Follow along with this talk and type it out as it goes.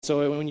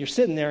So when you're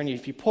sitting there and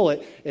if you pull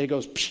it, it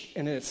goes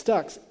and then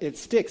it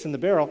sticks in the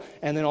barrel,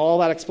 and then all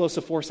that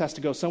explosive force has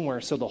to go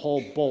somewhere, so the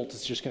whole bolt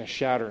is just going to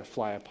shatter and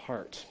fly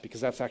apart, because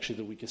that's actually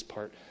the weakest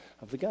part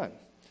of the gun.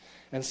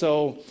 And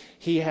so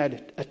he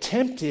had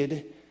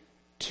attempted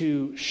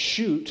to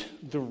shoot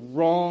the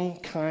wrong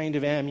kind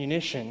of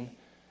ammunition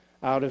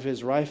out of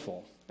his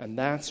rifle, and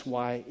that's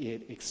why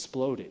it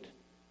exploded.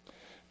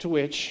 To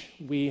which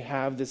we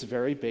have this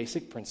very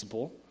basic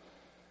principle.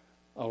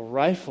 A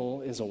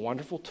rifle is a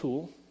wonderful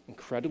tool,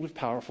 incredibly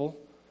powerful.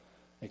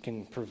 It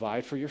can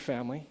provide for your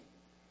family,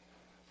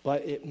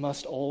 but it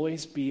must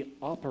always be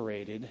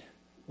operated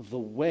the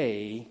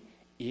way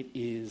it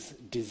is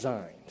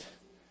designed.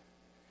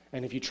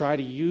 And if you try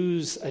to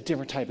use a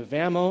different type of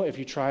ammo, if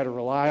you try to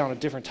rely on a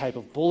different type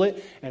of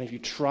bullet, and if you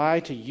try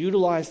to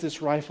utilize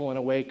this rifle in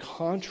a way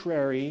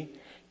contrary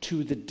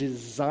to the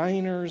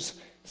designer's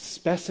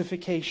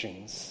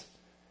specifications,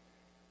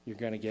 you're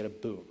going to get a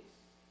boom.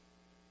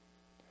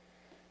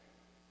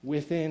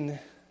 Within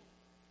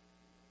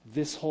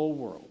this whole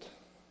world,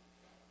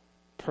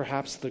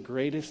 perhaps the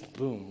greatest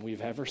boom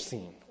we've ever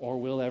seen or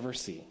will ever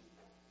see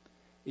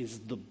is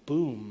the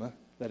boom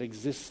that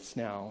exists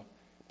now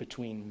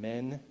between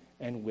men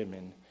and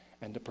women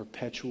and the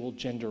perpetual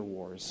gender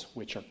wars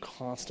which are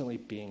constantly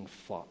being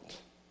fought.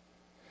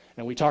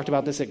 And we talked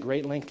about this at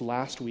great length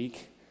last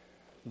week.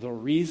 The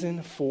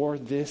reason for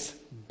this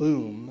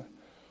boom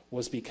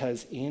was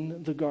because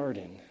in the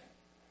garden,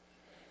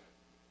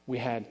 we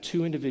had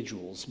two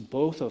individuals,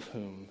 both of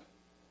whom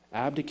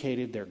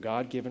abdicated their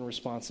God-given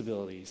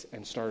responsibilities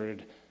and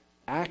started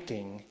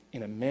acting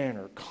in a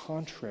manner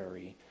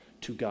contrary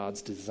to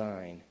God's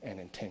design and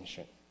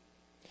intention.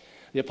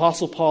 The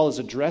Apostle Paul is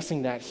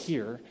addressing that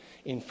here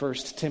in 1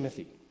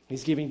 Timothy.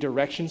 He's giving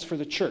directions for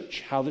the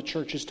church, how the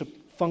church is to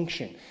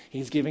function.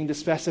 He's giving the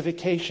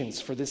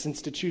specifications for this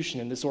institution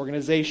and this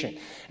organization.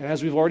 And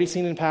as we've already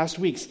seen in past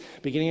weeks,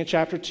 beginning in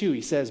chapter 2, he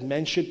says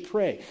men should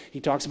pray. He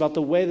talks about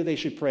the way that they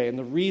should pray and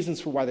the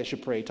reasons for why they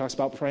should pray. He talks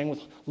about praying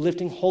with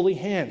lifting holy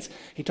hands.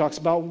 He talks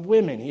about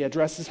women. He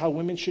addresses how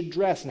women should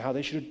dress and how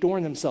they should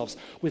adorn themselves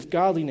with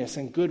godliness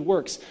and good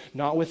works,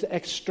 not with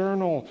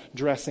external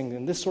dressing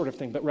and this sort of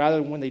thing, but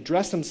rather when they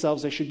dress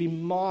themselves, they should be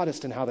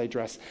modest in how they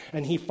dress.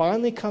 And he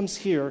finally comes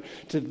here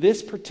to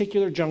this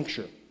particular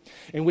juncture,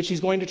 in which he's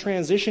going to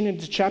transition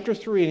into chapter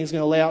 3, and he's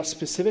going to lay out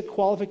specific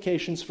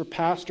qualifications for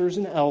pastors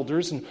and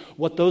elders and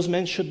what those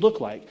men should look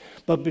like.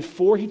 But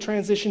before he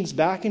transitions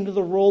back into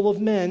the role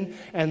of men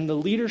and the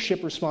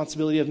leadership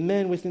responsibility of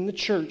men within the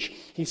church,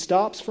 he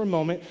stops for a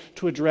moment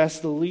to address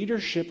the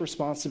leadership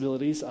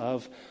responsibilities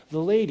of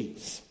the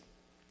ladies.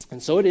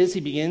 And so it is,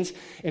 he begins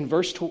in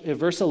verse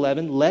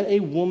 11, let a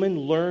woman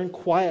learn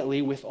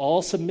quietly with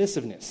all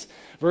submissiveness.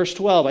 Verse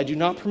 12, I do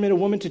not permit a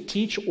woman to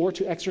teach or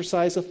to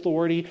exercise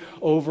authority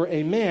over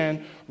a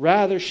man.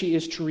 Rather, she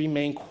is to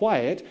remain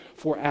quiet.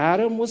 For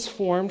Adam was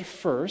formed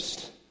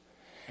first,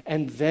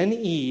 and then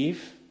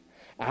Eve.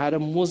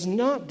 Adam was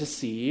not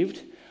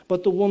deceived,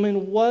 but the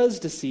woman was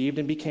deceived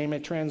and became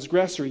a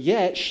transgressor.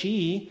 Yet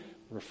she,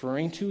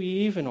 referring to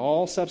Eve and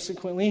all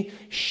subsequently,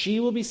 she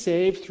will be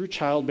saved through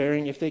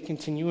childbearing if they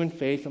continue in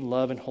faith and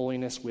love and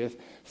holiness with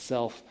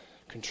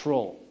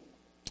self-control.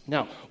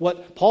 Now,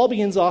 what Paul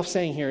begins off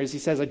saying here is he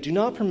says, I do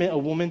not permit a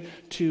woman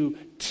to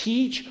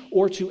teach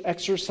or to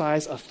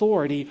exercise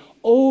authority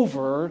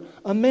over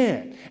a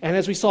man. And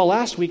as we saw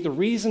last week, the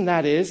reason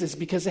that is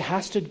because it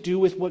has to do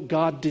with what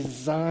God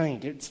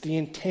designed. It's the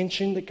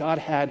intention that God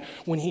had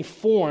when he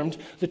formed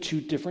the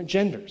two different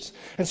genders.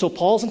 And so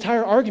Paul's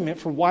entire argument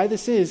for why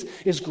this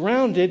is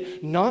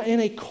grounded not in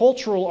a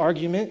cultural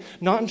argument,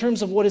 not in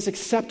terms of what is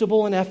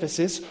acceptable in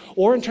Ephesus,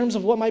 or in terms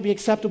of what might be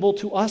acceptable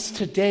to us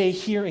today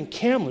here in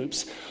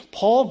Kamloops.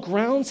 Paul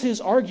grounds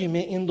his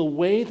argument in the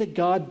way that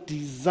God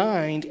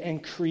designed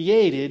and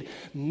created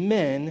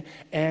men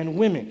and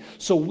women.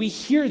 So we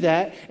hear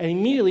that, and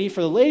immediately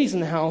for the ladies in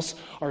the house,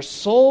 our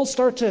souls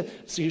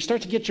you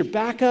start to get your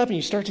back up, and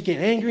you start to get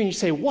angry, and you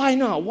say, why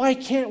not? Why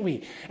can't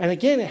we? And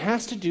again, it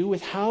has to do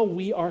with how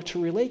we are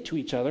to relate to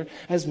each other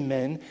as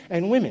men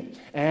and women.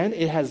 And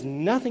it has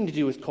nothing to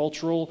do with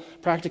cultural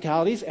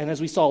practicalities, and as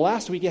we saw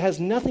last week, it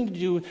has nothing to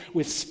do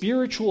with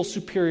spiritual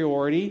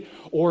superiority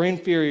or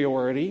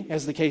inferiority,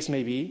 as the case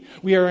may be.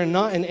 We are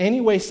not in any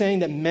way saying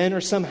that men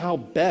are somehow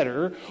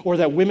better or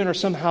that women are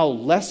somehow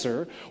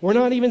lesser. We're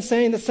not even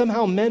saying that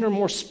somehow men are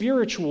more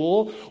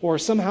spiritual or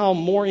somehow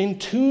more in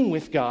tune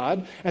with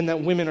God and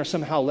that women are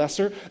somehow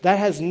lesser. That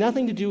has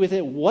nothing to do with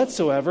it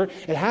whatsoever.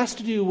 It has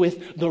to do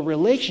with the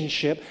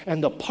relationship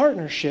and the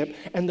partnership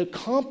and the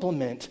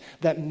compliment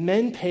that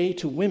men pay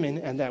to women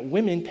and that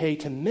women pay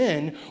to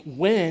men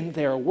when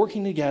they are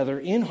working together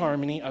in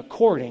harmony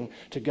according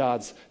to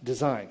God's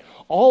design.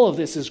 All of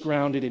this is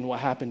grounded in what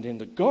happened in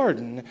the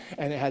garden,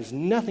 and it has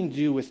nothing to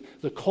do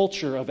with the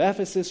culture of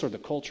Ephesus or the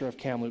culture of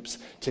Kamloops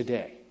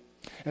today.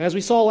 And as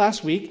we saw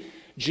last week,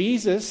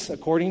 Jesus,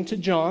 according to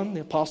John,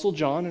 the Apostle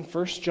John, in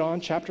 1 John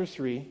chapter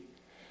 3,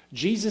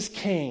 Jesus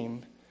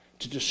came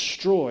to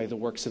destroy the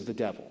works of the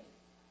devil.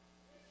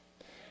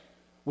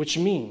 which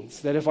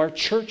means that if our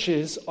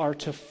churches are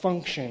to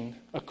function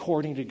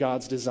according to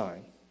God's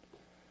design,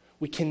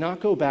 we cannot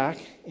go back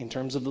in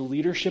terms of the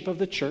leadership of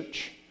the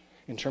church,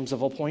 in terms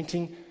of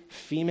appointing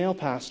female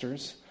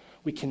pastors.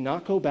 We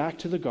cannot go back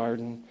to the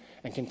garden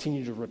and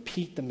continue to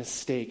repeat the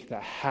mistake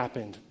that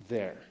happened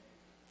there.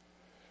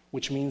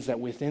 Which means that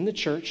within the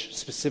church,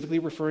 specifically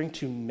referring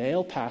to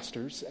male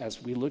pastors,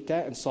 as we looked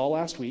at and saw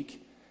last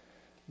week,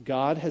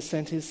 God has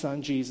sent his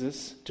son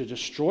Jesus to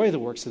destroy the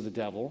works of the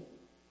devil.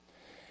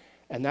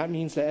 And that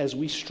means that as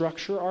we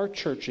structure our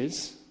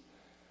churches,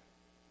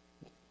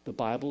 the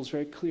Bible is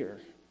very clear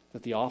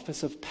that the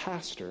office of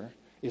pastor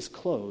is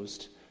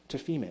closed to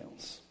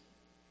females.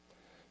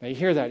 Now you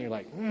hear that and you're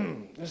like,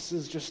 this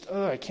is just,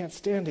 I can't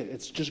stand it.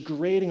 It's just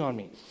grating on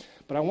me.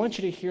 But I want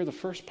you to hear the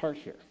first part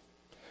here.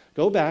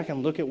 Go back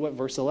and look at what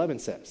verse 11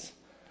 says.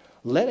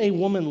 Let a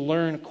woman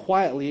learn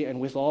quietly and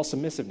with all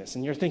submissiveness.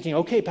 And you're thinking,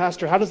 okay,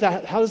 Pastor, how does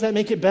that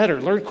make it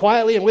better? Learn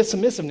quietly and with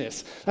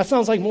submissiveness. That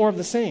sounds like more of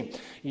the same.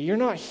 You're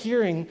not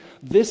hearing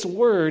this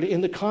word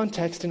in the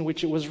context in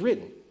which it was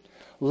written.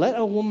 Let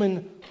a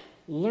woman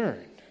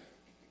learn.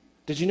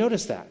 Did you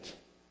notice that?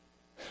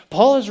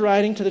 Paul is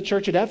writing to the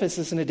church at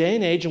Ephesus in a day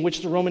and age in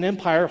which the Roman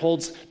Empire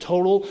holds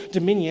total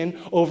dominion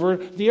over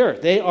the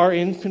earth. They are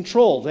in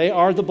control. They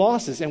are the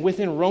bosses. And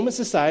within Roman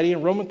society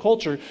and Roman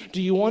culture,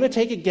 do you want to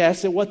take a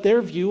guess at what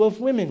their view of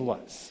women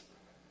was?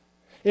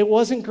 It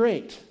wasn't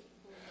great.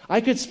 I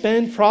could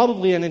spend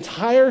probably an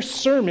entire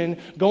sermon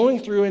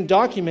going through and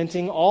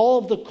documenting all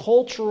of the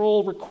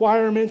cultural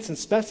requirements and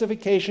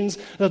specifications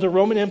that the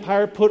Roman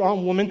Empire put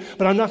on women,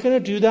 but I'm not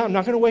going to do that. I'm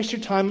not going to waste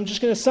your time. I'm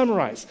just going to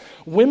summarize.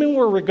 Women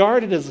were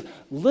regarded as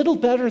little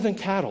better than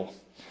cattle.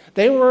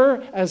 They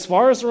were, as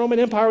far as the Roman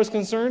Empire was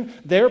concerned,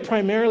 they're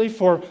primarily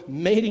for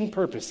mating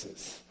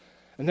purposes.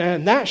 And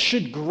then that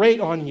should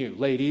grate on you,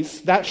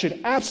 ladies. That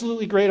should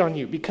absolutely grate on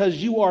you because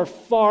you are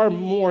far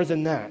more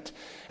than that.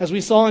 As we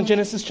saw in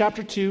Genesis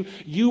chapter 2,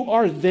 you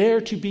are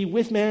there to be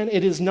with man.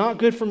 It is not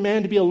good for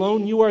man to be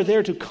alone. You are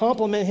there to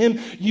complement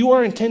him. You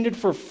are intended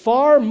for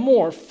far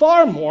more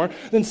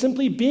than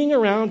simply being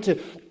around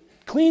to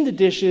clean the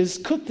dishes,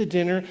 cook the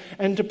dinner,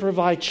 and to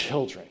provide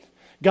children.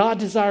 God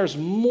desires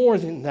more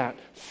than that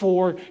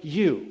for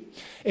you.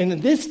 And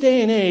in this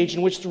day and age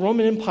in which the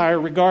Roman Empire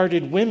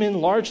regarded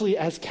women largely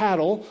as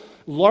cattle,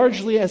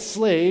 largely as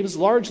slaves,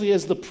 largely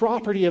as the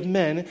property of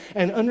men,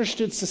 and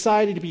understood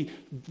society to be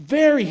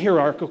very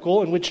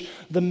hierarchical, in which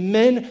the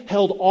men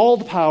held all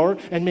the power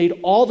and made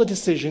all the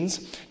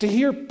decisions, to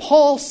hear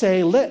Paul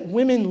say, let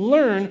women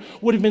learn,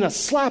 would have been a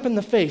slap in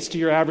the face to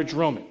your average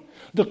Roman.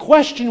 The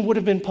question would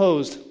have been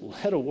posed,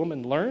 let a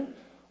woman learn?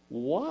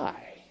 Why?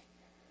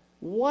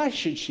 Why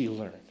should she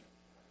learn?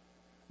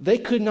 They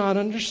could not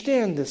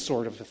understand this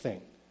sort of a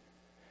thing.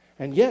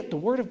 And yet the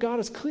Word of God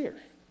is clear.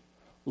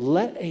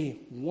 Let a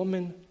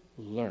woman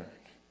learn.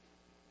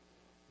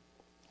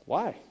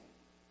 Why?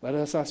 Let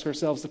us ask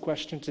ourselves the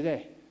question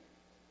today.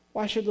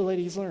 Why should the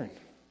ladies learn?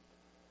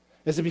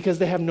 Is it because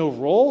they have no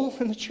role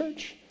in the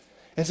church?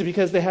 Is it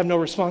because they have no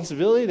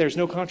responsibility? There's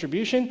no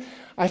contribution?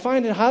 I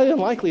find it highly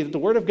unlikely that the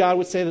Word of God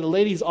would say that the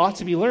ladies ought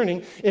to be learning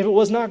if it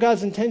was not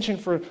God's intention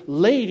for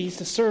ladies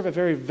to serve a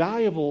very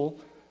valuable,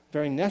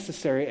 very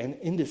necessary, and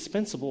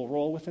indispensable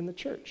role within the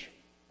church.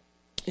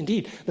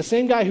 Indeed, the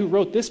same guy who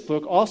wrote this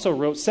book also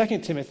wrote 2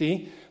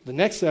 Timothy, the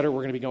next letter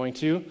we're going to be going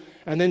to,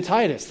 and then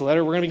Titus, the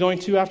letter we're going to be going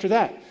to after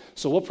that.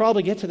 So we'll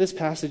probably get to this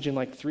passage in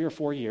like 3 or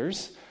 4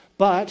 years,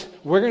 but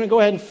we're going to go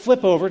ahead and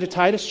flip over to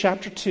Titus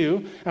chapter 2,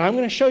 and I'm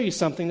going to show you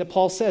something that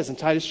Paul says in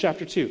Titus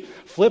chapter 2.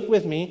 Flip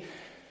with me.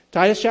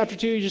 Titus chapter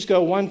 2, you just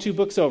go 1-2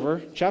 books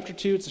over. Chapter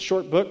 2, it's a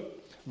short book.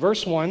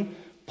 Verse 1,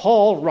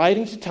 Paul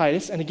writing to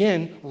Titus, and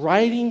again,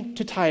 writing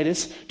to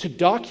Titus to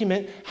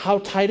document how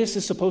Titus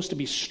is supposed to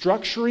be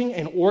structuring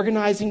and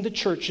organizing the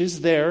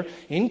churches there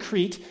in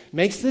Crete,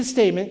 makes this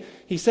statement.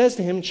 He says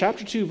to him in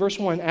chapter 2, verse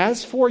 1,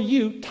 as for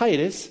you,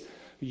 Titus,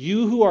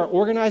 you who are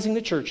organizing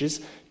the churches,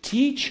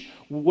 teach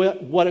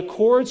what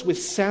accords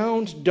with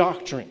sound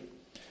doctrine.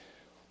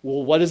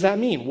 Well, what does that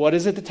mean? What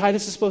is it that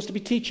Titus is supposed to be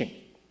teaching?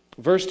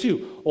 Verse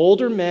 2,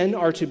 older men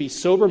are to be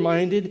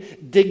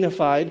sober-minded,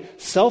 dignified,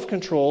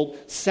 self-controlled,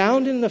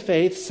 sound in the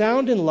faith,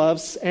 sound in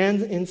love,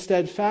 and in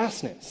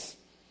steadfastness.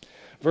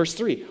 Verse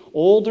 3,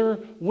 older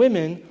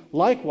women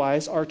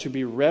likewise are to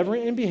be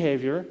reverent in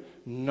behavior,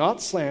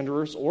 not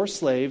slanderers or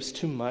slaves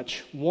to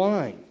much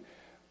wine.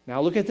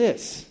 Now look at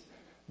this.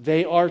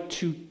 They are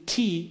to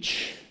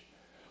teach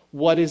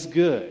what is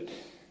good.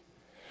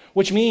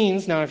 Which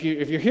means, now if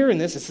you're hearing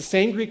this, it's the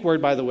same Greek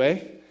word, by the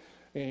way.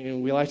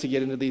 And we like to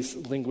get into these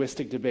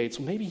linguistic debates.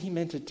 Well, maybe he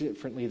meant it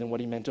differently than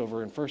what he meant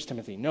over in 1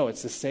 Timothy. No,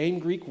 it's the same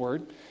Greek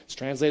word. It's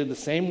translated the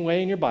same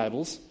way in your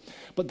Bibles.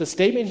 But the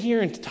statement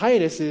here in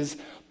Titus is,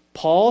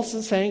 Paul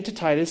is saying to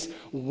Titus,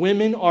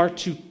 women are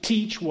to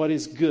teach what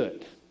is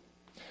good.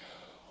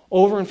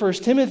 Over in 1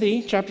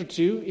 Timothy chapter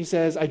 2, he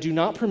says, I do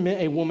not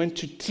permit a woman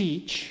to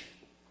teach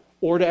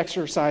or to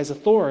exercise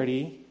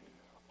authority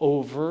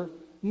over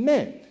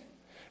men.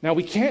 Now,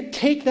 we can't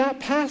take that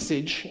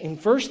passage in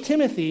 1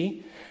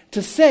 Timothy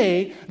to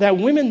say that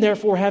women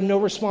therefore have no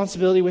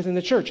responsibility within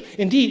the church.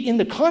 Indeed, in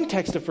the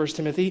context of 1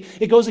 Timothy,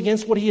 it goes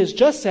against what he has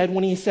just said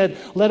when he said,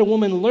 let a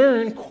woman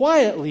learn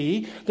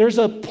quietly. There's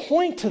a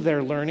point to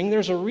their learning.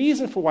 There's a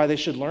reason for why they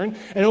should learn.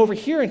 And over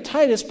here in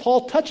Titus,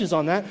 Paul touches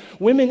on that.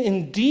 Women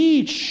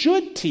indeed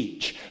should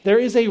teach. There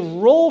is a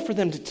role for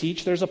them to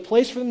teach. There's a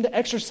place for them to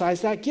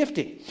exercise that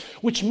gifting,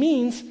 which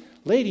means,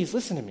 ladies,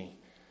 listen to me.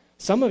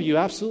 Some of you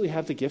absolutely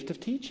have the gift of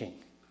teaching,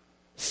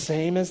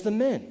 same as the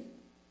men.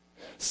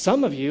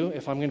 Some of you,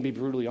 if I'm going to be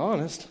brutally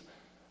honest,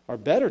 are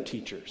better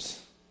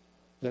teachers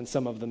than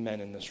some of the men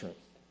in this room.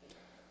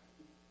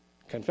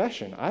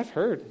 Confession, I've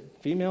heard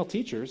female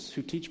teachers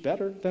who teach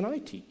better than I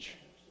teach.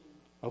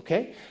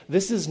 Okay?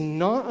 This is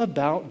not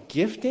about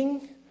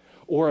gifting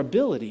or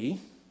ability.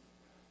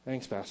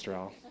 Thanks, Pastor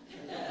Al.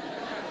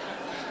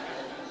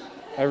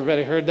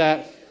 Everybody heard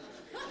that?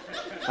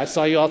 I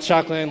saw you all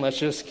chuckling. Let's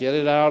just get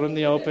it out in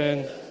the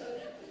open.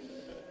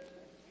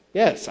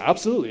 Yes,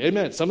 absolutely.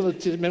 Amen. Some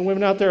of the men and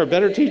women out there are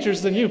better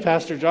teachers than you,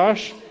 Pastor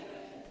Josh.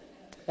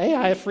 Hey,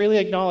 I freely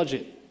acknowledge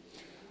it.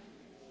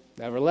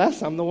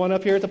 Nevertheless, I'm the one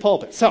up here at the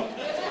pulpit. So,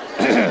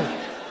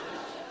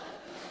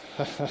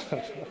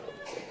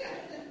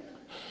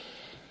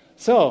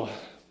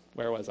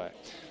 where was I?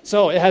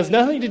 So, it has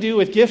nothing to do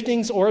with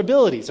giftings or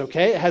abilities,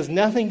 okay? It has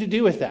nothing to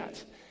do with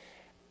that.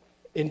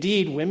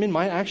 Indeed, women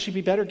might actually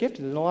be better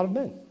gifted than a lot of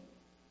men.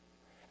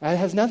 And it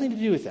has nothing to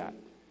do with that.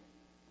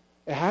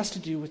 It has to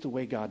do with the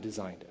way God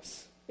designed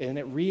us. And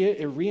it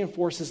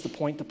reinforces the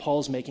point that Paul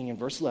is making in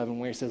verse 11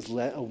 where he says,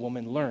 let a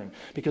woman learn.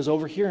 Because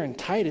over here in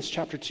Titus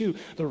chapter 2,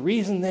 the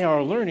reason they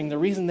are learning, the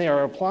reason they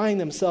are applying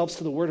themselves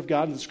to the Word of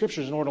God and the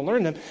Scriptures in order to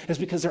learn them is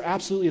because there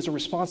absolutely is a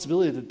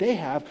responsibility that they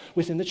have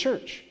within the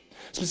church.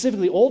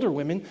 Specifically, older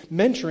women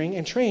mentoring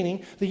and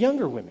training the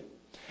younger women.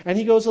 And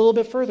he goes a little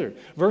bit further.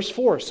 Verse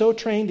 4, so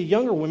train the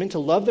younger women to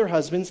love their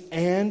husbands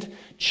and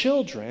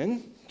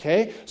children.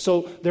 Okay,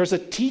 so there's a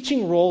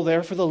teaching role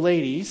there for the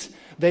ladies.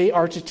 They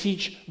are to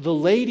teach the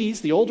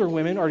ladies, the older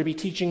women, are to be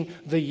teaching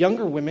the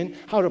younger women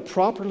how to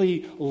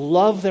properly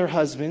love their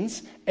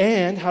husbands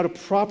and how to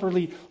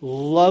properly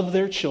love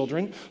their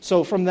children.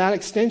 So from that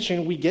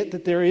extension, we get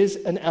that there is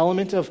an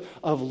element of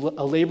a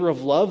labor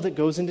of love that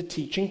goes into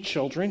teaching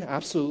children,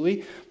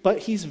 absolutely. But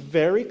he's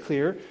very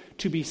clear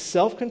to be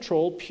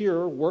self-controlled,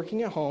 pure,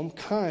 working at home,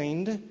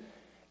 kind,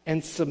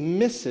 and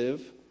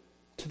submissive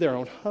to their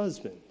own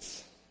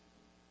husbands.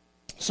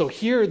 So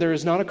here, there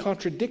is not a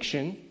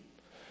contradiction.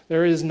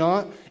 There is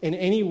not in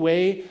any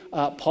way,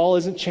 Paul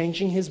isn't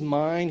changing his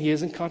mind. He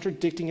isn't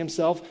contradicting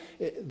himself.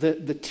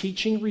 The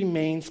teaching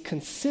remains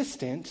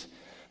consistent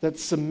that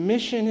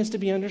submission is to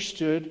be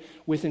understood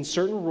within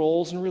certain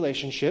roles and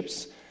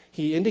relationships.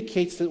 He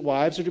indicates that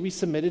wives are to be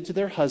submitted to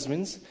their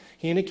husbands.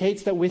 He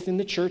indicates that within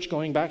the church,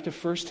 going back to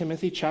 1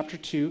 Timothy chapter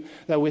 2,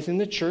 that within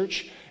the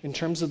church, in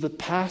terms of the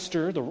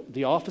pastor,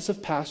 the office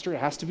of pastor, it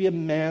has to be a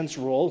man's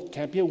role. It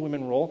can't be a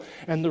women's role.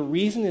 And the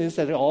reason is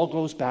that it all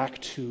goes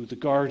back to the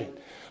garden.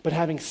 But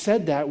having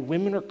said that,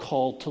 women are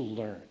called to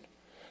learn.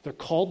 They're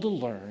called to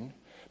learn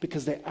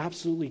because they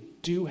absolutely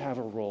do have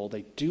a role.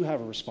 They do have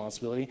a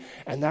responsibility.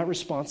 And that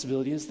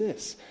responsibility is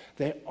this.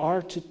 They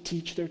are to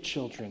teach their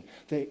children.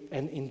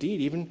 And indeed,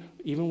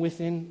 even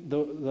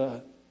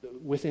within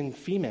within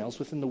females,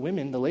 within the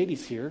women, the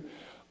ladies here,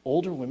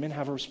 older women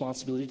have a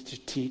responsibility to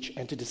teach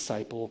and to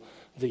disciple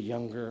the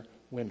younger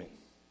women.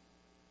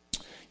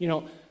 You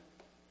know,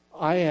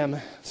 I am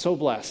so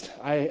blessed.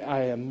 I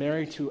am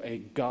married to a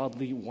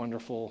godly,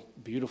 wonderful,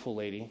 beautiful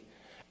lady.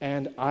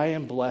 And I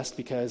am blessed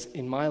because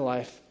in my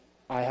life,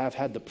 I have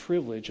had the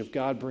privilege of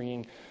God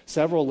bringing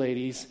several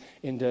ladies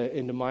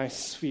into my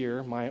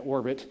sphere, my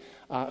orbit,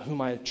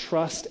 whom I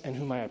trust and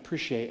whom I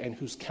appreciate and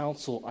whose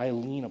counsel I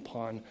lean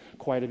upon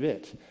quite a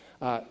bit.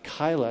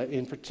 Kyla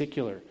in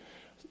particular,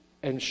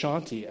 and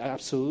Shanti,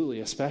 absolutely,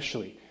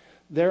 especially.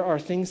 There are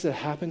things that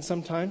happen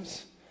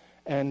sometimes,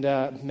 and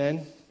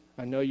men,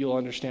 I know you'll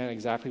understand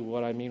exactly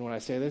what I mean when I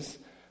say this.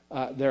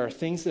 There are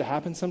things that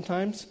happen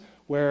sometimes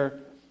where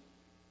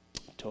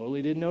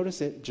totally didn't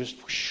notice it,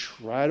 just whoosh,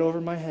 right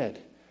over my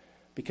head.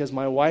 Because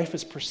my wife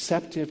is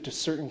perceptive to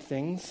certain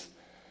things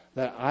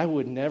that I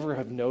would never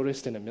have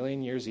noticed in a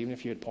million years, even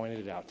if you had pointed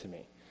it out to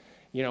me.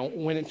 You know,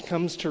 when it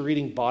comes to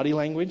reading body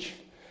language,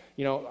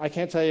 you know, I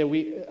can't tell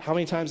you how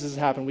many times this has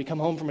happened. We come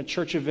home from a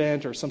church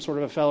event or some sort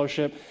of a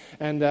fellowship,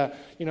 and,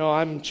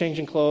 I'm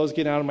changing clothes,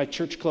 getting out of my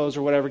church clothes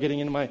or whatever, getting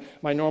into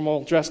my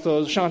normal dress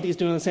clothes. Shanti's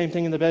doing the same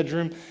thing in the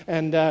bedroom,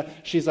 and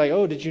she's like,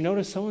 oh, did you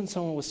notice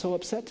so-and-so was so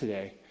upset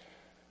today?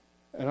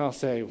 And I'll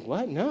say,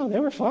 what? No, they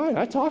were fine.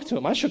 I talked to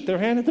them. I shook their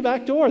hand at the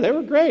back door. They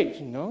were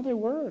great. No, they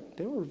weren't.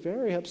 They were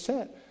very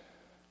upset.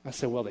 I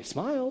said, well, they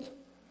smiled.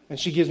 And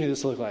she gives me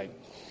this look like,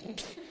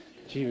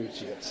 you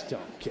just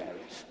don't get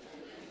it.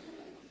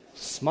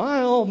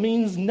 Smile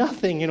means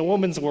nothing in a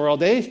woman's world.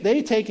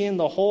 They take in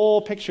the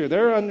whole picture.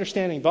 They're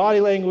understanding body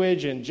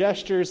language and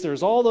gestures.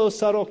 There's all those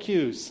subtle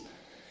cues.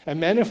 And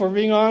men, if we're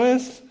being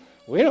honest,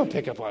 we don't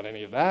pick up on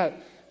any of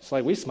that. It's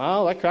like we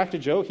smiled, I cracked a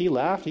joke, he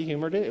laughed, he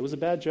humored it. It was a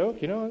bad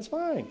joke, it's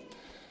fine.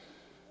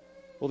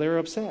 Well, they were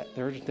upset.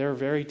 They're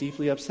very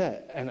deeply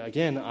upset. And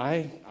again,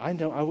 I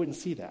know I wouldn't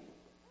see that.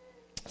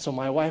 So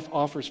my wife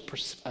offers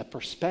a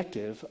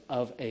perspective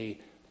of a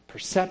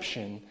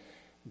perception.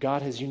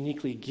 God has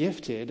uniquely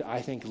gifted,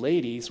 I think,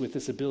 ladies with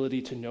this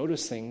ability to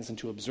notice things and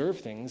to observe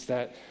things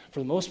that,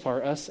 for the most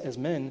part, us as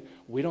men,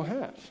 we don't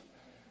have.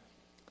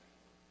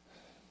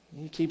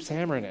 He keeps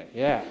hammering it,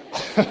 yeah.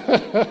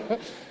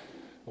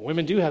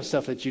 Women do have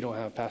stuff that you don't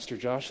have, Pastor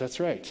Josh,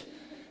 that's right.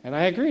 And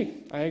I agree.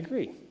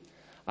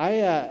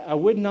 I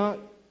would not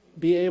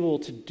be able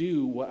to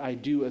do what I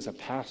do as a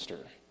pastor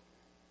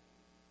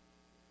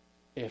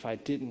if I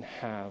didn't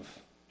have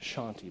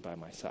Shanti by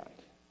my side.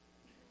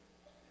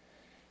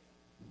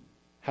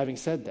 Having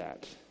said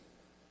that,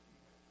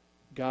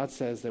 God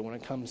says that when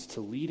it comes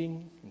to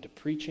leading and to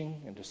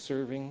preaching and to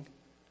serving,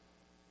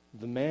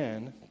 the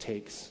man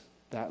takes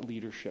that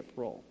leadership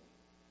role.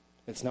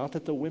 It's not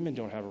that the women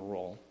don't have a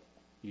role.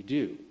 You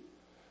do.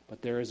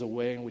 But there is a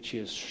way in which he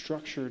has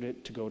structured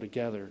it to go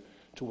together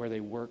to where they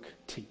work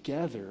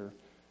together,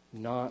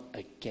 not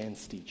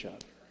against each other.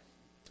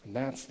 And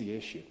that's the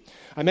issue.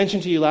 I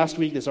mentioned to you last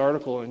week this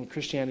article in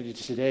Christianity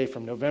Today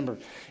from November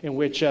in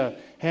which Hannah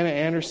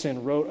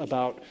Anderson wrote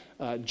about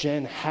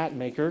Jen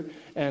Hatmaker.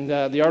 And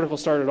the article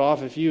started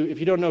off, if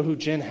you don't know who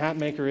Jen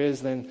Hatmaker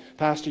is, then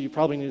Pastor, you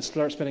probably need to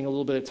start spending a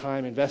little bit of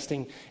time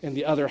investing in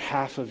the other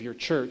half of your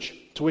church.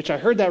 To which I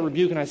heard that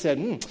rebuke and I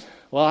said,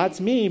 well, that's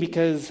me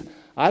because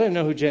I didn't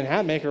know who Jen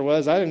Hatmaker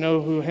was. I didn't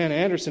know who Hannah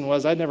Anderson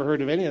was. I'd never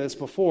heard of any of this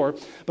before.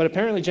 But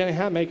apparently Jen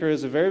Hatmaker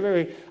is a very,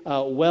 very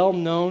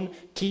well-known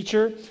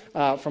teacher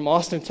from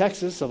Austin,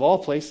 Texas, of all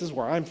places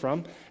where I'm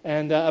from.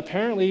 And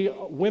apparently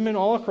women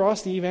all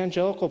across the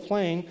evangelical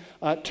plane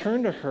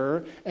turn to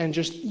her and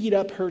just eat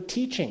up her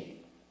teaching.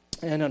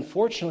 And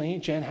unfortunately,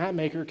 Jen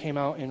Hatmaker came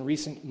out in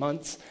recent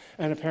months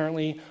and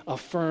apparently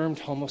affirmed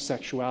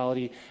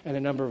homosexuality and a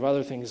number of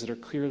other things that are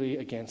clearly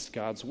against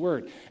God's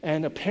word.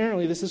 And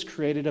apparently this has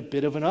created a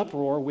bit of an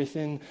uproar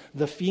within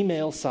the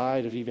female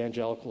side of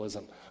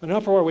evangelicalism, an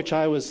uproar which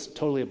I was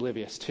totally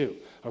oblivious to.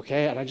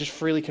 Okay, and I just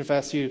freely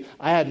confess to you,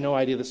 I had no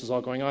idea this was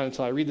all going on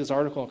until I read this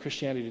article in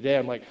Christianity Today.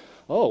 I'm like,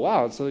 oh,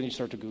 wow. And so then you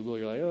start to Google,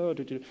 you're like,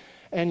 oh,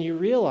 and you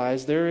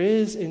realize there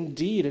is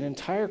indeed an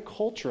entire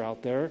culture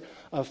out there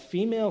of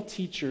female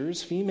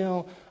teachers,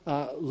 female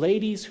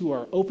ladies who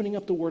are opening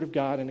up the Word of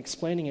God and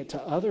explaining it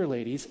to other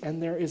ladies,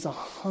 and there is a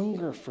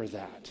hunger for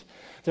that.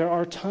 There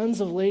are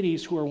tons of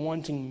ladies who are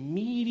wanting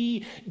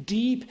meaty,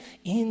 deep,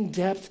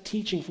 in-depth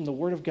teaching from the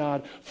Word of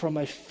God from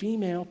a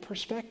female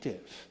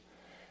perspective.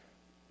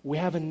 We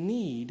have a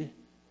need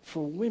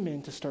for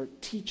women to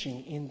start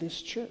teaching in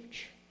this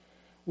church.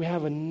 We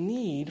have a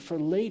need for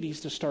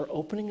ladies to start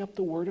opening up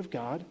the Word of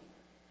God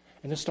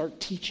and to start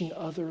teaching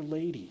other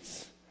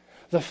ladies.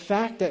 The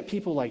fact that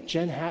people like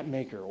Jen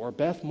Hatmaker or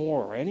Beth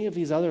Moore or any of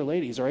these other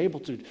ladies are able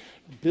to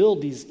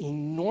build these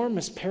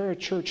enormous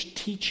parachurch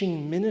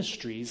teaching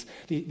ministries,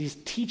 these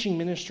teaching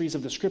ministries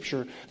of the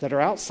Scripture that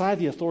are outside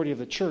the authority of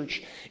the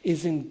church,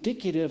 is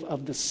indicative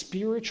of the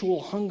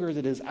spiritual hunger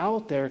that is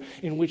out there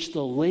in which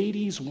the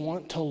ladies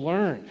want to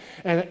learn.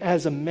 And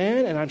as a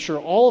man, and I'm sure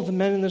all of the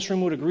men in this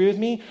room would agree with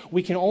me,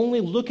 we can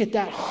only look at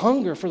that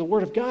hunger for the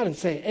Word of God and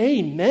say,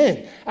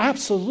 amen,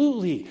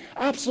 absolutely,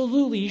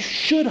 absolutely, you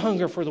should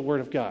hunger for the Word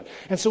of God.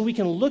 And so we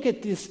can look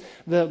at this,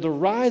 the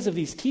rise of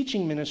these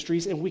teaching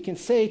ministries, and we can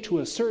say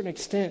to a certain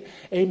extent,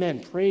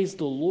 amen, praise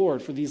the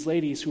Lord for these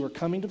ladies who are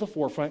coming to the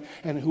forefront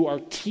and who are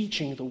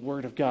teaching the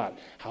Word of God.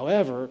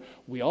 However,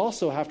 we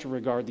also have to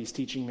regard these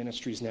teaching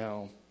ministries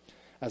now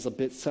as a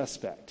bit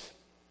suspect.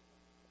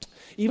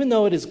 Even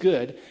though it is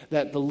good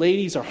that the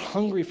ladies are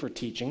hungry for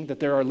teaching, that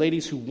there are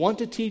ladies who want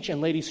to teach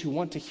and ladies who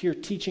want to hear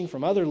teaching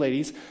from other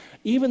ladies,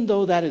 even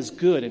though that is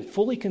good and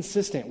fully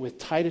consistent with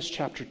Titus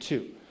chapter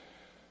 2,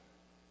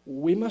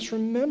 we must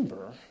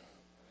remember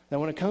that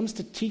when it comes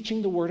to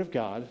teaching the Word of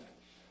God,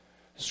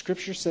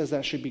 Scripture says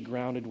that should be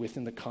grounded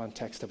within the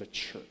context of a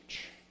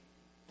church.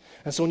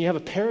 And so when you have a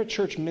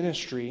parachurch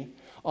ministry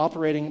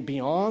operating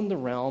beyond the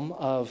realm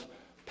of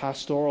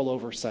pastoral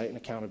oversight and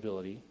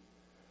accountability,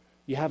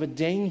 you have a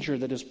danger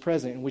that is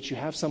present in which you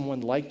have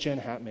someone like Jen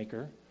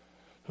Hatmaker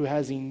who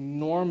has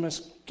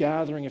enormous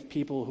gathering of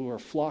people who are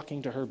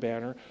flocking to her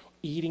banner,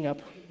 eating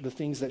up the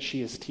things that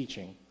she is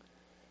teaching.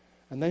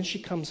 And then she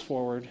comes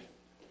forward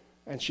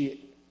and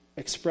she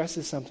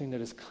expresses something that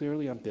is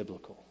clearly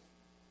unbiblical.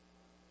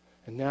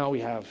 And now we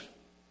have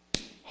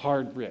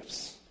hard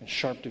rifts and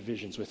sharp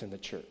divisions within the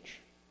church.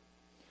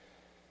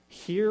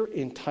 Here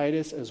in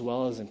Titus as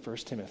well as in 1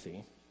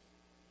 Timothy,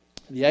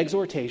 the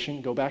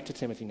exhortation, go back to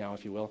Timothy now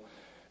if you will,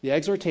 the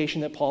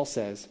exhortation that Paul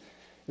says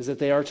is that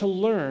they are to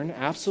learn,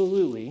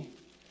 absolutely,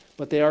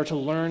 but they are to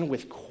learn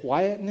with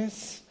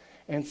quietness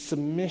and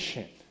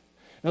submission.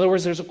 In other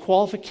words, there's a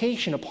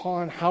qualification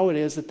upon how it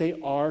is that they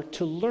are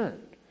to learn.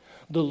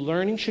 The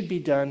learning should be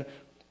done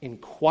in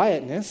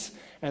quietness,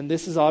 and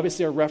this is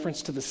obviously a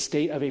reference to the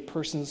state of a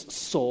person's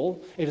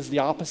soul. It is the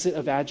opposite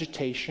of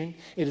agitation.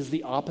 It is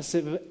the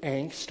opposite of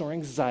angst or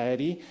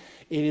anxiety.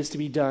 It is to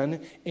be done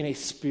in a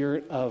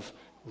spirit of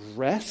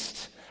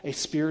rest, a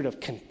spirit of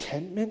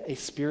contentment, a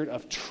spirit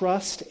of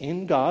trust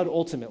in God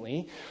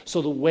ultimately.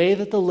 So the way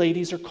that the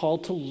ladies are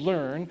called to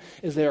learn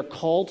is they are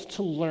called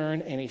to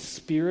learn in a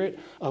spirit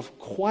of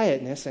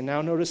quietness. And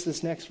now notice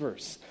this next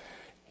verse.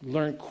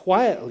 Learn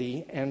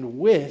quietly and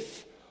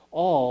with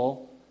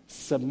all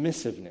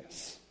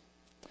submissiveness.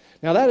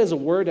 Now that is a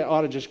word that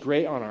ought to just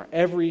grate on our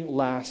every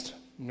last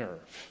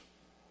nerve.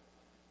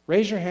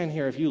 Raise your hand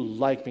here if you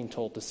like being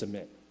told to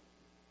submit.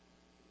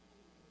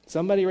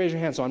 Somebody raise your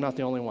hand so I'm not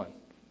the only one.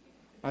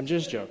 I'm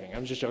just joking.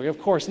 Of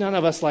course, none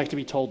of us like to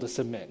be told to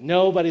submit.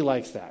 Nobody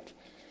likes that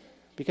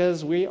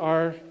because we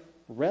are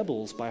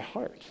rebels by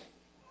heart.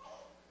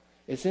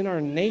 It's in our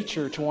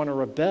nature to want to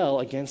rebel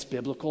against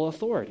biblical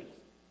authority.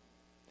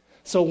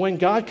 So when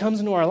God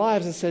comes into our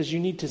lives and says you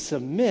need to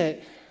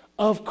submit,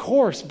 of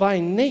course, by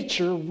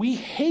nature, we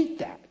hate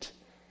that.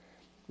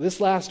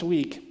 This last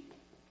week,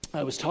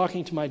 I was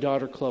talking to my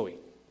daughter, Chloe.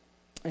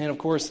 And of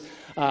course,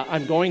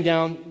 I'm going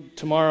down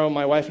tomorrow.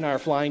 My wife and I are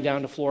flying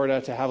down to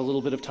Florida to have a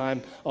little bit of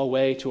time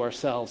away to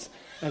ourselves.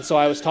 And so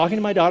I was talking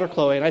to my daughter,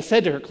 Chloe, and I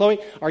said to her, Chloe,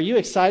 are you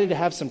excited to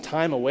have some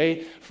time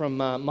away from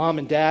mom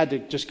and dad to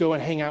just go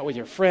and hang out with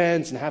your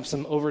friends and have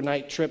some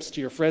overnight trips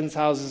to your friends'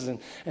 houses and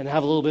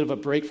have a little bit of a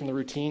break from the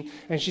routine?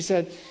 And she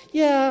said,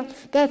 yeah,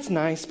 that's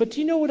nice, but do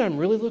you know what I'm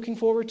really looking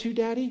forward to,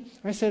 Daddy?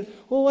 I said,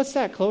 well, what's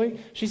that, Chloe?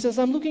 She says,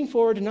 I'm looking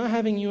forward to not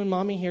having you and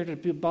Mommy here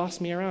to boss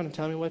me around and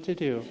tell me what to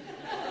do.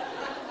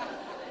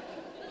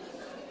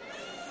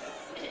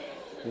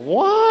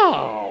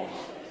 Wow.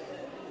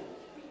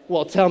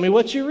 Well, tell me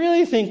what you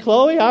really think,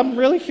 Chloe. I'm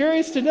really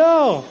curious to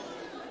know.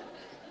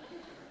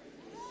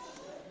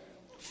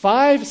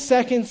 5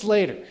 seconds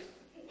later,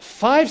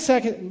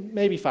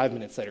 maybe 5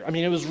 minutes later. I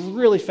mean, it was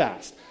really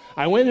fast.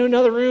 I went into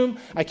another room.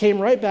 I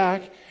came right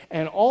back,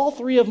 and all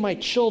 3 of my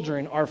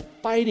children are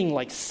fighting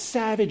like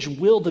savage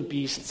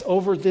wildebeests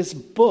over this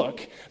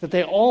book that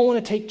they all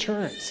want to take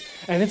turns.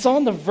 And it's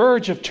on the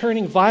verge of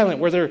turning violent,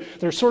 where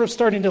they're sort of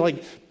starting to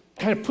like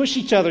kind of push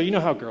each other. You know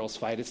how girls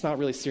fight. It's not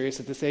really serious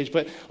at this age,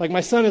 but like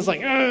my son is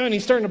like, and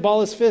he's starting to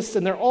ball his fists,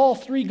 and they're all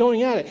 3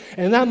 going at it.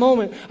 And in that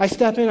moment, I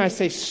step in, I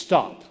say,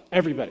 stop,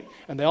 everybody.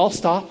 And they all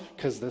stop,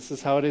 because this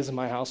is how it is in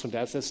my house. When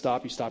Dad says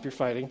stop, you stop your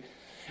fighting.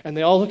 And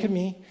they all look at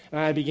me,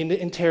 and I begin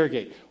to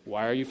interrogate.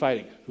 Why are you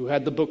fighting? Who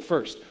had the book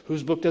first?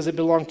 Whose book does it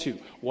belong to?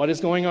 What is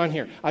going on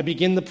here? I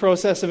begin the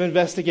process of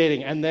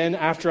investigating, and then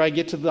after I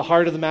get to the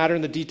heart of the matter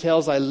and the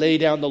details, I lay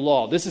down the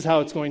law. This is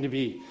how it's going to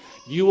be.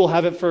 You will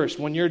have it first.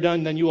 When you're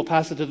done, then you will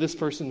pass it to this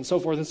person, and so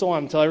forth and so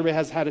on, until everybody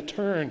has had a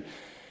turn.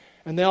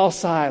 And they all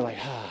sigh like,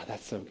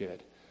 that's so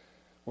good.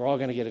 We're all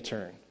going to get a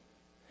turn.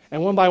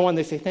 And one by one,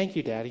 they say, thank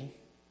you, Daddy.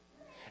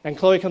 And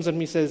Chloe comes up to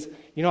me and says,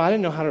 I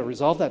didn't know how to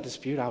resolve that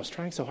dispute. I was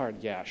trying so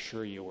hard. Yeah,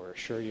 sure you were.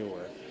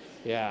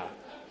 Yeah.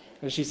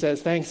 And she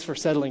says, thanks for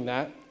settling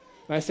that.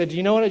 And I said, do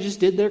you know what I just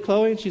did there,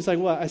 Chloe? And she's like,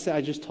 what? I said,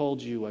 I just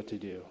told you what to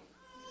do.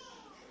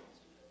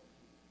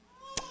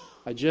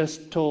 I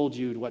just told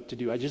you what to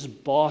do. I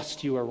just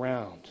bossed you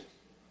around.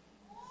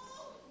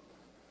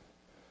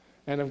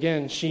 And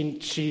again,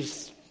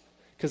 she's,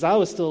 because I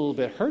was still a little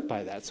bit hurt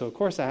by that. So of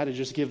course I had to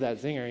just give that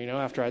zinger,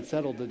 after I'd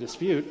settled the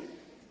dispute.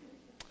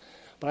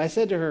 But I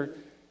said to her,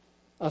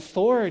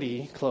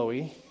 authority,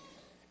 Chloe,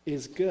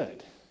 is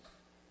good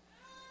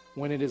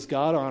when it is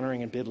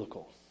God-honoring and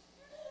biblical.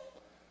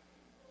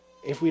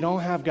 If we don't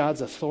have God's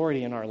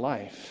authority in our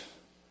life,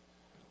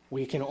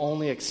 we can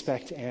only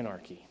expect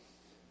anarchy.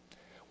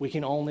 We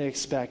can only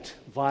expect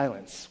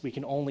violence. We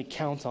can only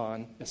count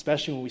on,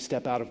 especially when we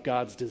step out of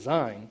God's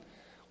design,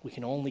 we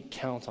can only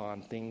count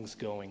on things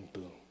going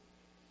boom.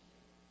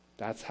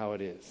 That's how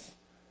it is.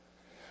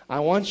 I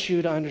want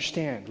you to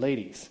understand,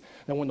 ladies,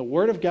 that when the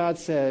Word of God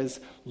says,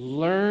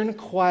 learn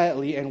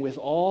quietly and with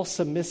all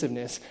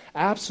submissiveness,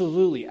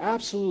 absolutely,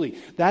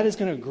 that is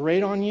going to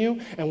grate on you.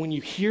 And when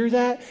you hear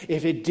that,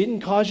 if it didn't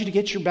cause you to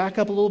get your back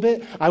up a little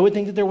bit, I would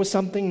think that there was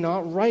something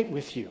not right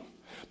with you.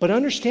 But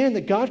understand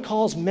that God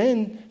calls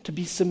men to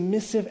be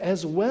submissive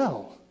as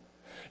well.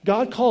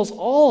 God calls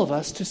all of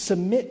us to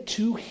submit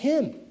to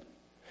Him.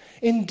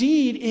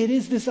 Indeed, it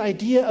is this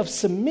idea of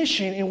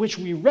submission in which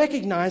we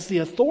recognize the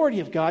authority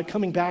of God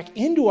coming back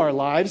into our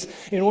lives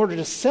in order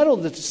to settle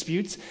the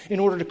disputes, in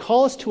order to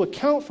call us to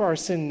account for our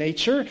sin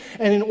nature,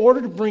 and in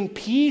order to bring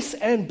peace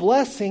and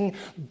blessing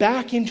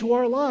back into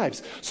our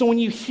lives. So when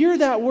you hear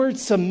that word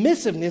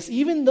submissiveness,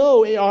 even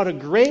though it ought to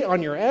grate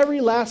on your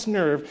every last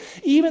nerve,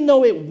 even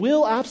though it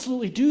will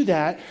absolutely do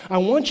that, I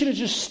want you to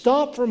just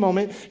stop for a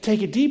moment,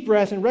 take a deep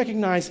breath, and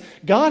recognize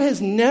God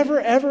has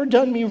never, ever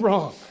done me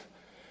wrong.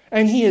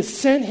 And He has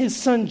sent His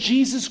Son,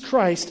 Jesus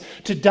Christ,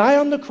 to die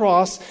on the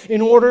cross in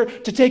order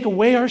to take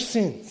away our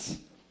sins.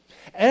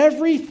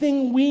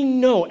 Everything we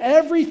know,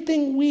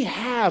 everything we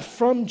have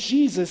from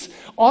Jesus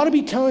ought to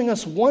be telling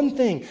us one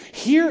thing.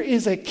 Here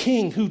is a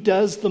king who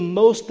does the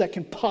most that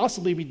can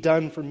possibly be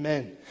done for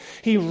men.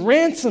 He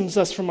ransoms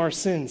us from our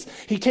sins.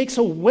 He takes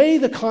away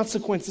the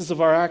consequences of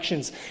our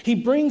actions. He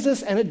brings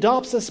us and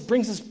adopts us,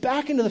 brings us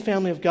back into the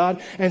family of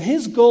God, and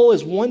his goal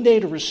is one day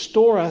to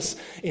restore us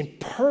in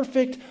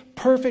perfect,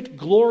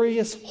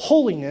 glorious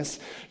holiness,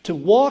 to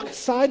walk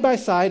side by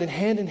side and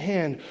hand in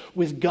hand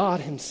with God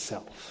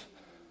himself.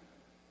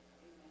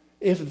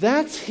 If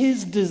that's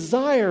his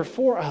desire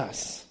for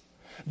us,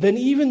 then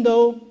even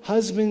though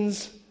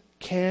husbands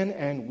can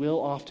and will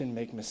often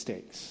make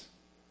mistakes,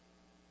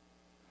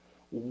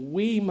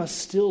 we must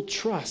still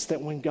trust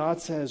that when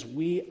God says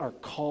we are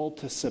called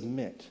to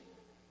submit,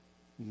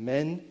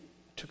 men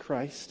to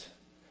Christ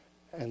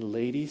and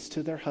ladies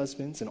to their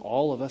husbands and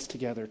all of us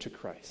together to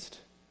Christ,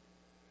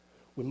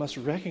 we must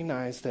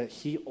recognize that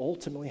he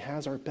ultimately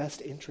has our best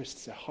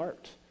interests at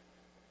heart.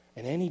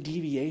 And any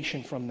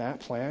deviation from that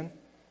plan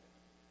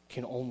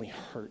can only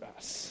hurt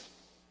us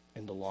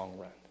in the long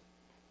run.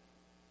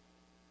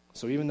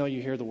 So even though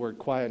you hear the word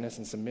quietness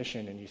and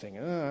submission and you think,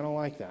 I don't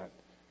like that,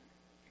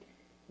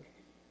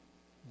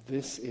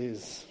 this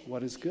is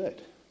what is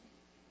good.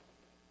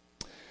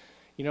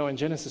 You know, in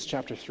Genesis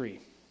chapter 3,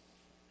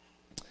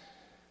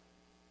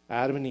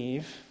 Adam and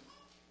Eve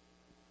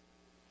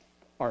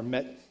are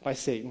met by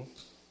Satan.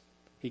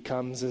 He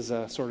comes as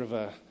a sort of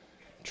a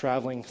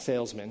traveling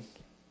salesman.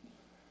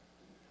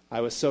 I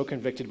was so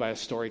convicted by a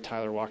story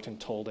Tyler walked and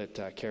told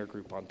at Care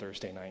Group on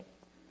Thursday night.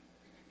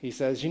 He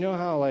says, you know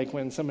how like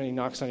when somebody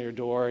knocks on your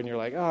door and you're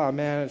like, oh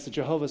man, it's a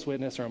Jehovah's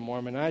Witness or a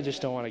Mormon, I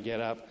just don't want to get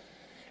up.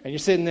 And you're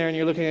sitting there and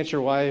you're looking at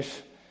your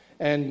wife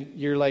and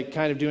you're like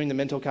kind of doing the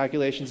mental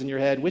calculations in your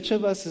head, which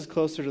of us is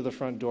closer to the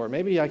front door?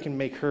 Maybe I can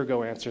make her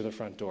go answer the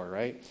front door,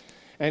 right?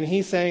 And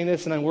he's saying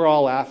this, and then we're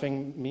all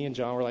laughing. Me and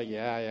John were like,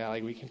 yeah,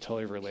 like we can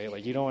totally relate.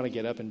 Like, you don't want to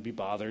get up and be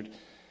bothered.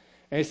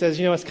 And he says,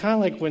 you know, it's kind of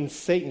like when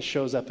Satan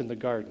shows up in the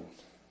garden,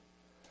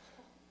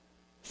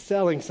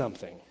 selling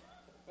something.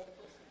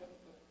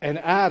 And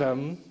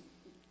Adam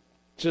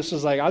just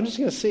was like, I'm just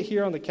going to sit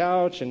here on the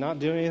couch and not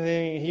do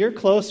anything. You're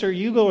closer.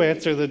 You go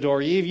answer the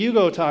door. Eve, you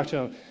go talk to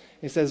him.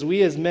 He says,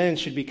 we as men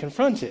should be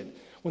confronted.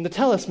 When the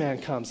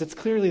talisman comes, it's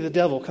clearly the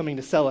devil coming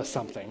to sell us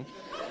something.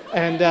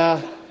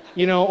 And,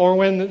 you know, or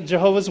when the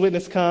Jehovah's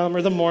Witness come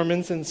or the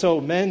Mormons. And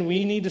so, men,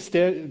 we need to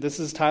stand. This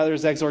is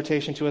Tyler's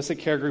exhortation to us at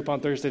Care Group on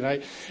Thursday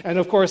night. And,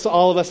 of course,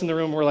 all of us in the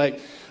room were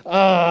like,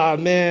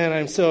 man,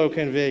 I'm so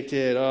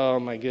convicted. Oh,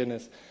 my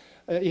goodness.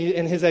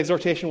 And his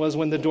exhortation was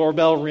when the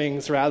doorbell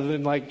rings, rather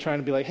than like trying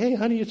to be like, hey,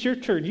 honey, it's your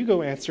turn. You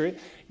go answer it.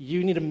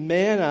 You need to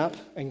man up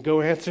and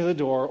go answer the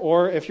door.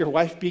 Or if your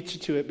wife beats you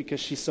to it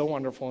because she's so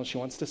wonderful and she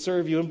wants to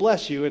serve you and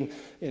bless you and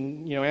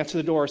you know, answer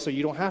the door so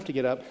you don't have to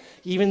get up,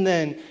 even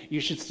then,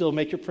 you should still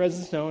make your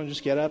presence known and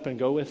just get up and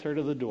go with her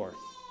to the door.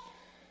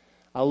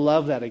 I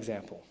love that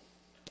example.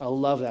 I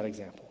love that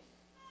example.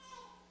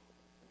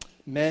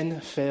 Men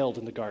failed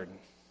in the garden.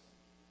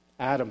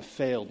 Adam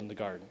failed in the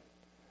garden.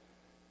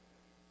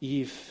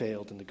 Eve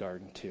failed in the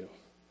garden too,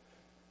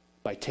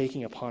 by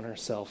taking upon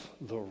herself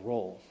the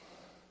role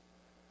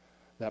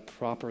that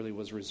properly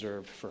was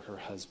reserved for her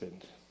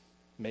husband,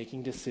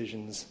 making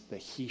decisions that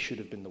he should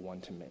have been the one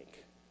to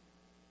make.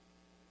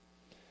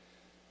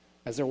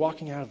 As they're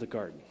walking out of the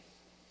garden,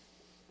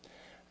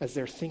 as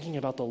they're thinking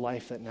about the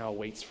life that now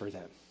waits for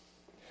them,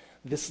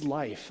 this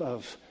life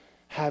of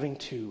having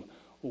to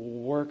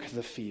work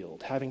the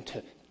field, having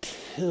to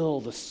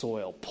till the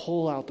soil,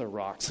 pull out the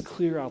rocks,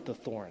 clear out the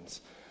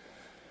thorns,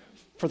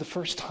 for the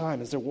first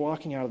time, as they're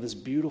walking out of this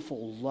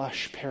beautiful,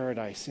 lush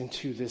paradise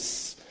into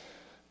this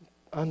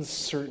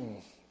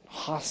uncertain,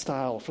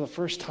 hostile, for the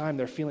first time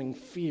they're feeling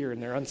fear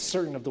and they're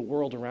uncertain of the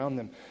world around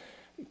them.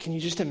 Can you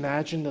just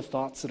imagine the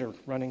thoughts that are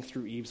running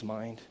through Eve's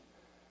mind?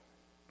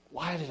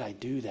 Why did I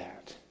do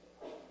that?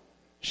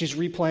 She's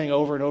replaying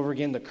over and over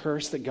again the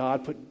curse that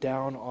God put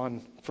down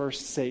on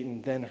first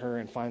Satan, then her,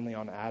 and finally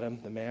on Adam,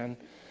 the man.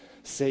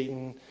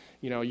 Satan,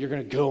 you know, you're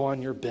going to go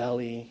on your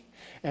belly.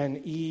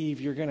 And Eve,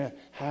 you're going to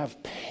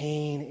have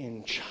pain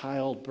in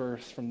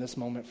childbirth from this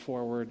moment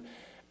forward.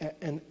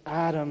 And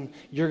Adam,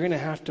 you're going to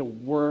have to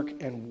work,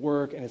 and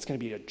it's going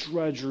to be a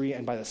drudgery,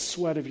 and by the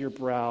sweat of your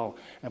brow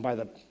and by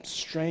the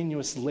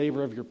strenuous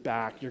labor of your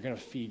back, you're going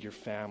to feed your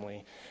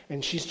family.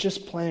 And she's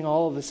just playing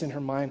all of this in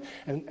her mind,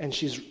 and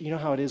she's, you know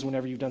how it is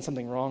whenever you've done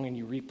something wrong and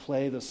you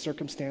replay the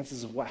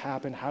circumstances of what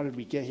happened, how did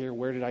we get here,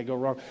 where did I go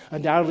wrong?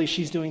 Undoubtedly,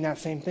 she's doing that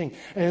same thing.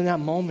 And in that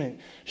moment,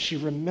 she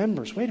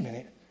remembers, wait a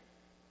minute,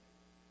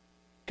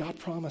 God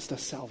promised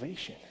us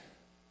salvation.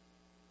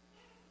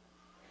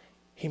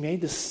 He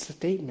made this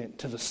statement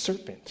to the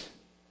serpent.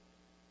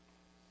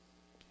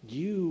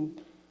 You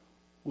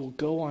will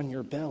go on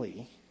your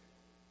belly,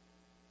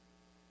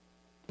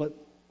 but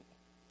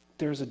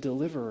there's a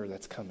deliverer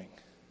that's coming.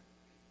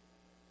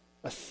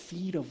 A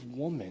seed of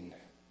woman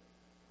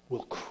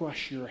will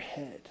crush your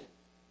head.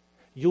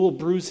 You will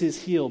bruise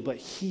his heel, but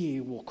he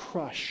will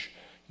crush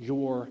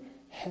your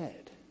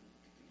head.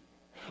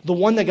 The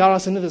one that got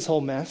us into this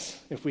whole mess,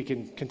 if we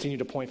can continue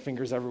to point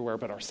fingers everywhere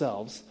but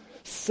ourselves,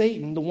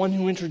 Satan, the one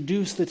who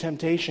introduced the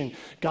temptation,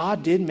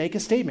 God did make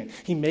a statement.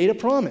 He made a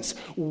promise.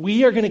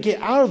 We are going to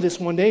get out of this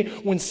one day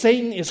when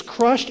Satan is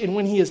crushed and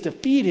when he is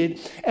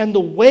defeated. And the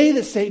way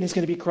that Satan is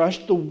going to be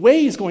crushed, the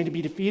way he's going to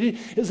be defeated,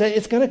 is that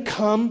it's going to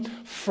come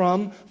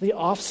from the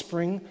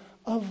offspring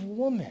of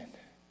woman.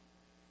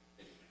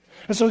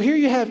 And so here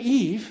you have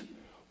Eve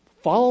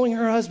following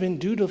her husband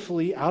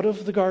dutifully out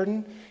of the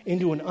garden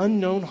into an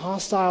unknown,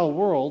 hostile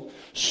world,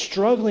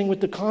 struggling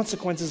with the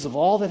consequences of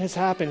all that has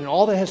happened and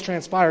all that has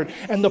transpired.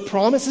 And the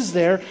promise is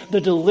there. The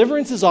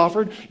deliverance is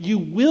offered. You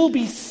will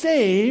be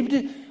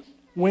saved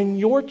when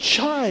your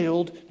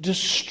child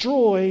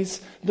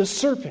destroys the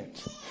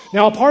serpent.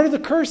 Now, a part of the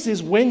curse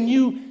is when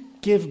you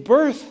give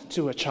birth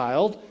to a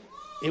child,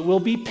 it will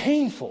be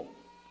painful.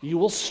 You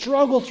will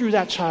struggle through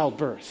that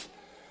childbirth.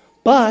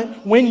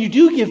 But when you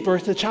do give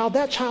birth to a child,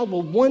 that child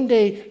will one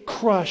day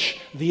crush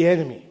the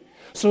enemy.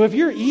 So if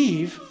you're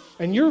Eve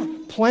and you're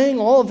playing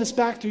all of this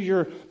back through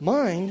your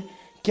mind,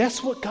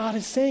 guess what God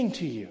is saying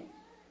to you?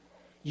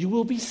 You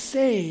will be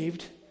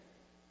saved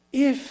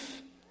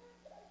if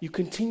you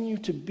continue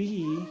to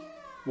be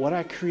what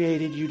I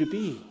created you to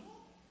be.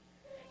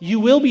 You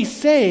will be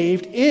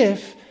saved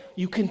if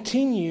you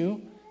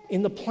continue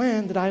in the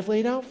plan that I've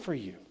laid out for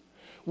you,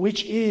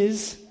 which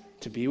is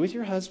to be with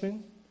your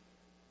husband,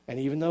 and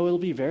even though it'll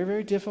be very,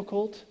 very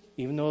difficult,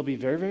 even though it'll be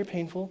very, very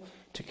painful,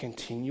 to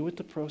continue with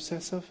the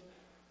process of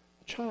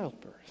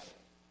childbirth.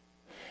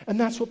 And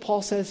that's what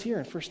Paul says here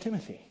in 1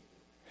 Timothy.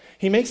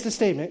 He makes the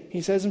statement,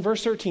 he says in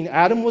verse 13,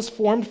 Adam was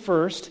formed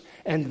first,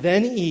 and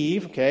then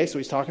Eve, okay, so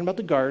he's talking about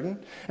the garden,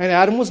 and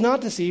Adam was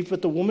not deceived,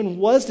 but the woman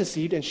was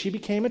deceived, and she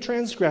became a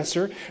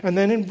transgressor. And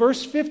then in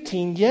verse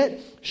 15, yet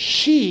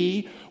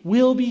she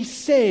will be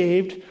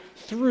saved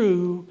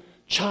through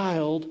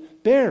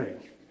childbearing.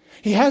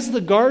 He has the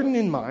garden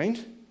in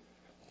mind,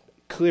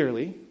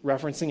 clearly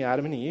referencing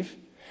Adam and Eve,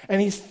 and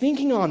he's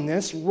thinking on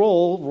this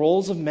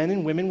roles of men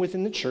and women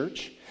within the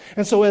church.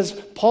 And so as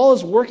Paul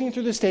is working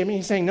through this statement,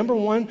 he's saying, number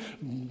one,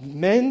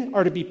 men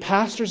are to be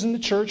pastors in the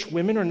church.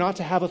 Women are not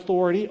to have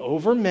authority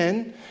over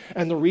men.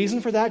 And the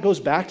reason for that goes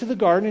back to the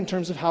garden in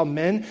terms of how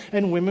men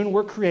and women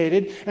were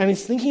created. And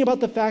he's thinking about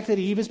the fact that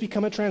Eve has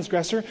become a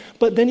transgressor.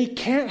 But then he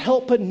can't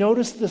help but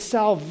notice the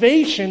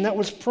salvation that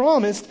was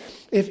promised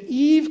if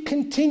Eve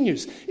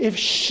continues, if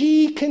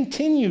she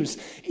continues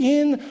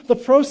in the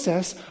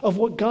process of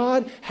what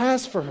God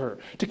has for her,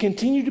 to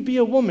continue to be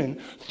a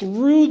woman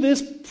through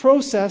this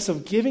process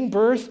of giving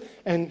birth,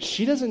 and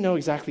she doesn't know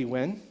exactly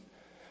when,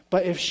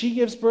 but if she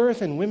gives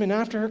birth and women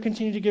after her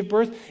continue to give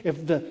birth,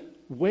 if the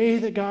way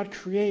that God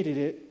created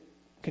it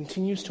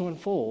continues to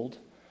unfold,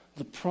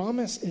 the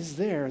promise is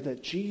there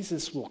that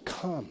Jesus will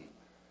come,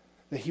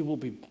 that he will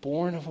be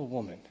born of a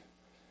woman,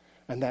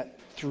 and that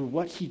through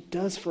what he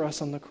does for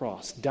us on the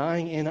cross,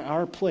 dying in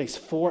our place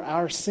for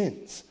our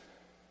sins,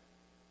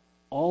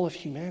 all of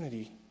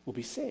humanity will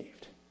be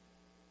saved.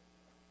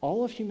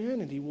 All of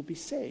humanity will be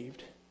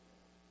saved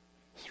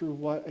through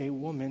what a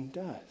woman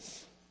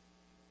does.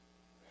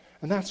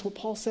 And that's what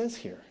Paul says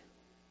here.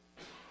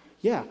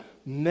 Yeah,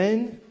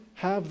 men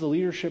have the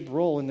leadership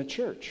role in the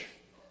church.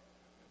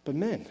 But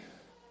men,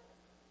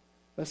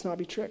 let's not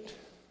be tricked.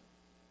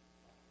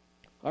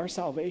 Our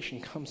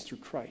salvation comes through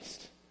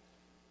Christ.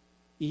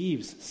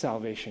 Eve's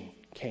salvation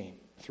came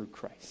through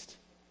Christ.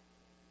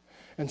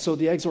 And so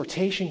the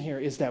exhortation here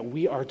is that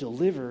we are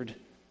delivered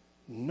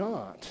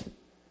not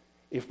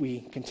if we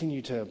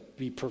continue to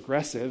be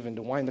progressive and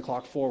to wind the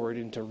clock forward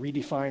and to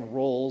redefine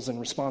roles and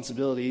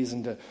responsibilities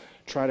and to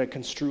try to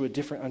construe a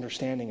different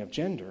understanding of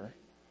gender.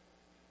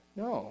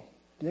 No,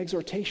 the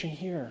exhortation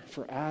here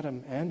for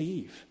Adam and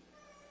Eve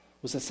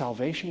was that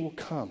salvation will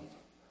come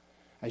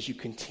as you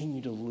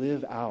continue to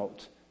live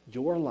out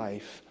your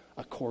life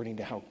according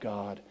to how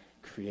God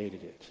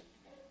created it.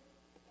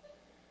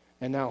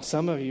 And now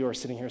some of you are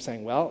sitting here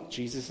saying, well,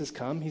 Jesus has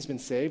come, he's been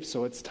saved,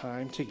 so it's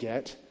time to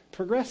get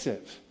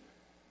progressive.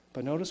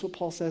 But notice what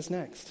Paul says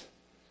next.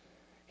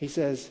 He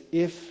says,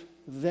 if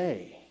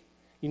they.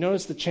 You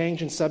notice the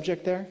change in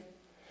subject there?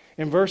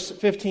 In verse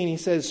 15, he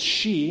says,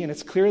 she, and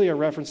it's clearly a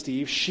reference to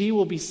Eve, she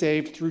will be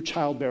saved through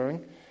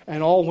childbearing,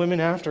 and all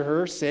women after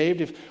her saved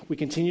if we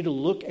continue to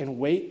look and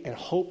wait and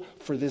hope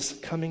for this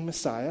coming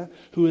Messiah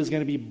who is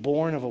going to be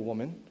born of a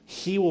woman.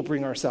 He will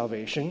bring our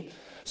salvation.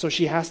 So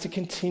she has to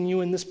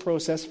continue in this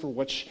process for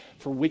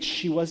which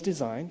she was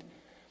designed.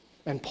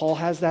 And Paul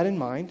has that in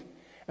mind.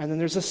 And then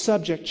there's a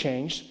subject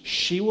change.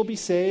 She will be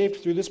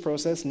saved through this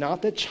process,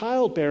 not that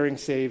childbearing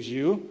saves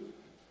you.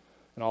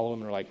 And all the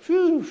women are like,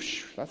 whew,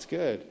 that's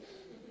good.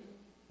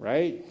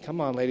 Right? Come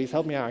on, ladies,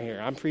 help me out here.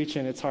 I'm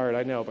preaching, it's hard,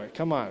 I know, but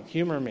come on,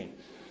 humor me.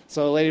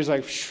 So the ladies are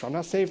like, I'm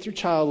not saved through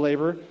child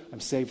labor, I'm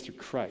saved through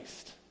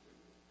Christ.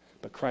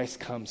 But Christ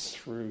comes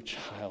through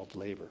child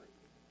labor.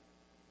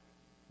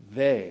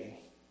 They,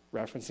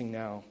 referencing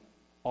now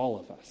all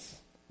of us,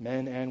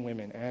 men and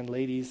women and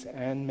ladies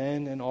and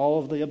men and all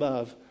of the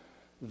above,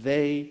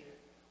 they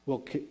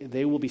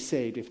will be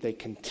saved if they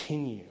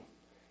continue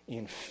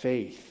in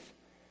faith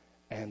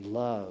and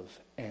love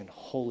and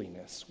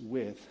holiness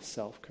with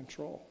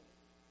self-control.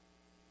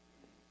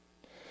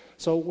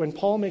 So when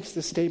Paul makes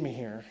this statement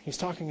here, he's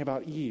talking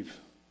about Eve,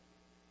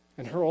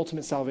 and her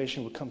ultimate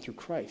salvation would come through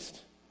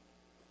Christ.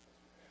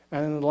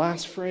 And in the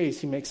last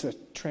phrase, he makes a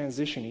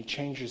transition. He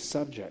changes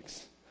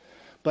subjects.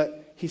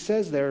 But he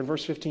says there in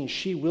verse 15,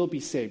 she will be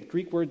saved.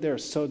 Greek word there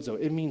is sozo.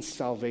 It means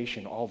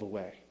salvation all the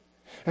way.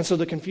 And so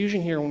the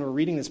confusion here when we're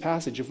reading this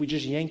passage, if we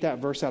just yank that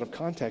verse out of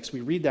context,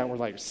 we read that and we're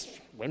like,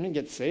 women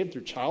get saved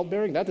through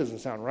childbearing? That doesn't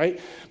sound right.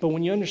 But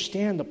when you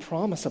understand the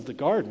promise of the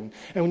garden,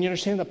 and when you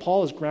understand that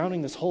Paul is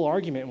grounding this whole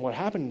argument in what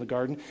happened in the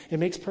garden, it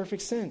makes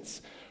perfect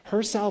sense.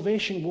 Her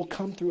salvation will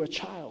come through a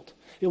child.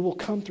 It will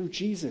come through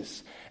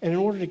Jesus. And in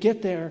order to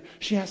get there,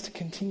 she has to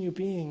continue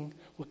being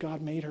what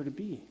God made her to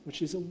be,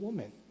 which is a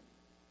woman.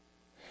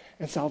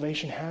 And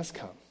salvation has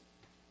come.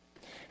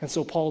 And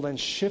so Paul then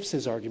shifts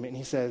his argument and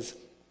he says,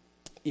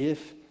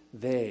 if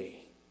they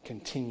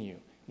continue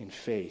in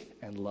faith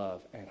and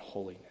love and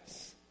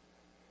holiness,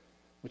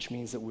 which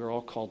means that we're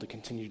all called to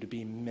continue to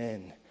be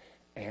men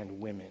and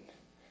women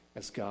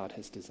as God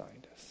has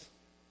designed us.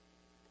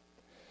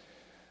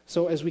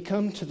 So as we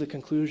come to the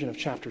conclusion of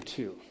chapter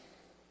 2,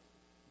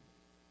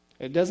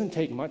 it doesn't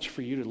take much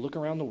for you to look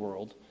around the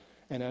world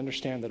and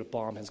understand that a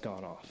bomb has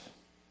gone off.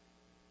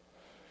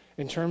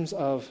 In terms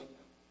of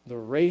the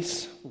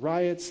race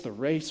riots, the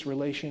race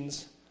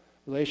relations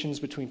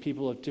between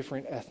people of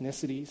different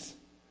ethnicities,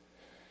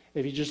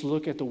 if you just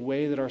look at the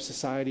way that our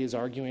society is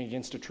arguing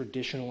against a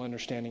traditional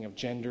understanding of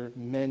gender,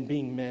 men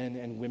being men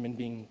and women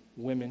being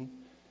women,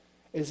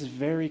 it's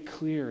very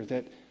clear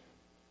that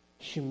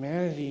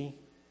humanity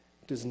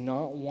does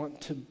not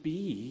want to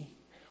be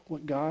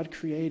what God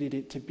created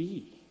it to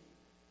be.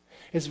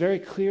 It's very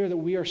clear that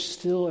we are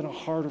still in a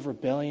heart of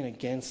rebellion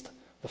against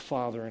the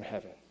Father in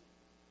heaven.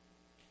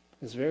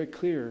 It's very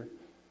clear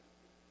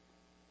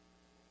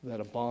that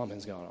a bomb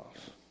has gone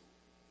off.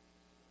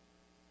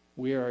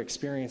 We are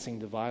experiencing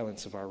the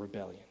violence of our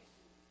rebellion.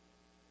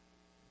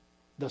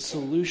 The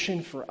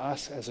solution for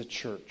us as a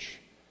church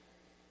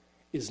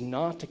is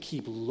not to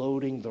keep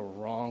loading the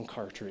wrong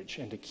cartridge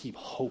and to keep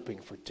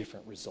hoping for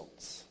different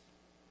results.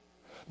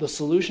 The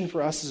solution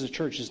for us as a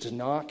church is to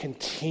not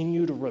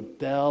continue to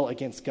rebel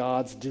against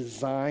God's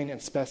design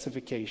and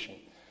specification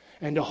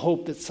and to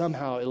hope that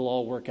somehow it'll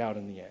all work out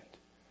in the end.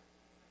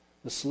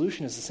 The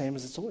solution is the same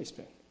as it's always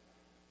been.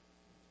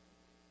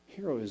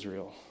 Hear, O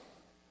Israel,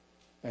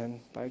 and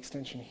by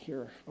extension,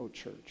 hear, O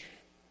church.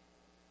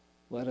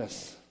 Let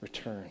us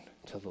return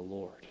to the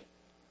Lord.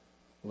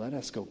 Let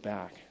us go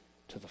back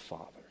to the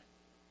Father.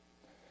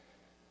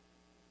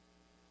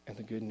 And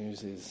the good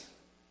news is,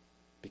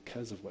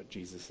 because of what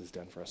Jesus has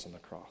done for us on the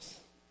cross,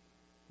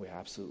 we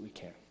absolutely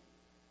can.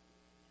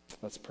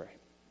 Let's pray.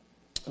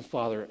 And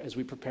Father, as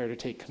we prepare to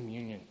take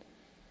communion,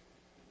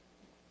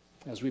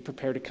 as we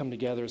prepare to come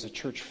together as a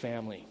church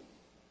family,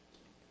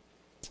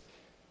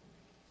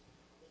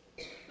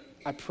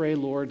 I pray,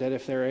 Lord, that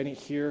if there are any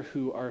here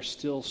who are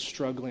still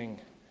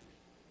struggling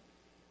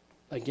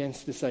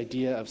against this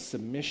idea of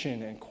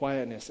submission and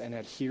quietness and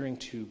adhering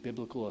to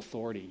biblical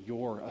authority,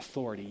 your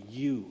authority,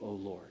 you, O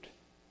Lord,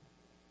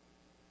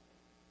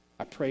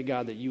 I pray,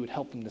 God, that you would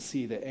help them to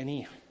see that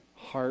any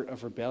heart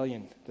of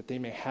rebellion that they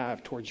may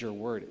have towards your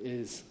word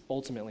is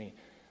ultimately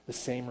the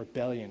same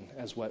rebellion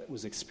as what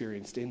was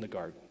experienced in the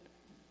garden.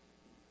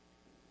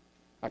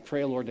 I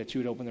pray, Lord, that you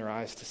would open their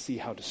eyes to see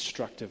how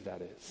destructive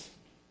that is.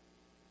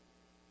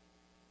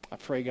 I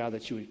pray, God,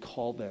 that you would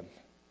call them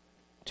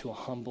to a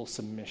humble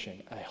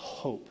submission, a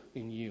hope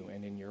in you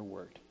and in your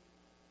word.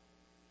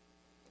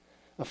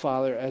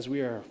 Father, as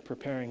we are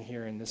preparing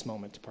here in this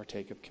moment to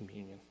partake of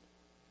communion,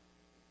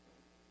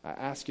 I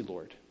ask you,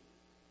 Lord,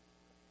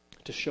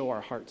 to show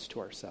our hearts to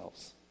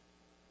ourselves.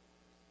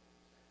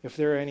 If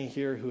there are any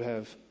here who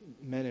have,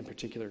 men in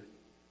particular,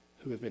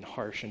 who have been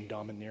harsh and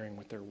domineering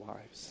with their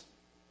wives,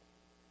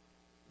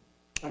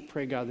 I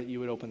pray, God, that you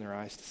would open their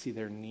eyes to see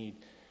their need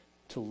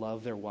to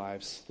love their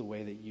wives the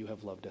way that you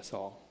have loved us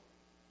all.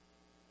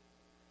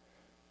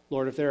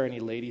 Lord, if there are any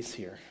ladies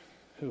here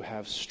who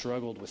have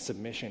struggled with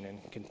submission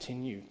and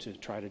continue to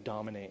try to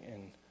dominate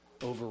and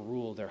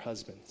overrule their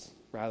husbands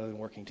rather than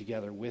working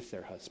together with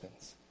their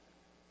husbands,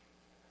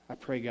 I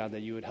pray, God,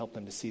 that you would help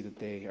them to see that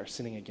they are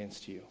sinning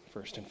against you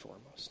first and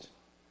foremost.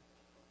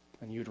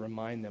 And you would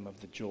remind them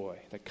of the joy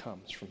that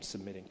comes from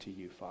submitting to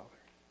you, Father.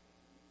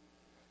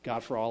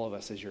 God, for all of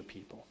us as your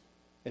people,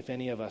 if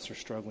any of us are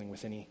struggling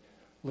with any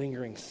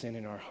lingering sin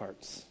in our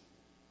hearts,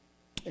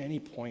 any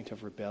point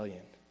of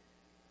rebellion,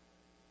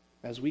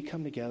 as we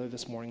come together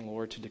this morning,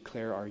 Lord, to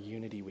declare our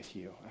unity with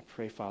you, I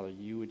pray, Father,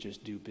 you would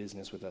just do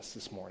business with us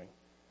this morning.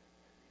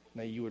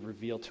 And that you would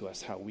reveal to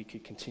us how we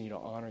could continue to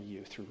honor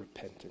you through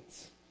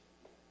repentance.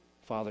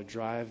 Father,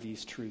 drive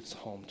these truths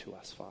home to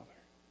us, Father.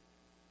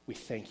 We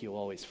thank you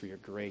always for your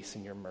grace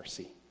and your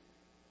mercy.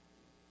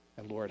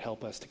 And Lord,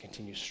 help us to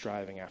continue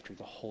striving after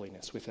the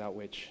holiness without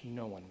which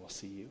no one will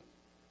see you.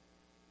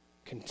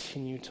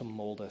 Continue to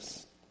mold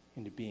us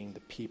into being the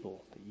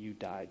people that you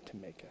died to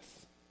make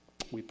us.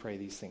 We pray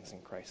these things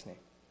in Christ's name.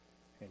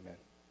 Amen.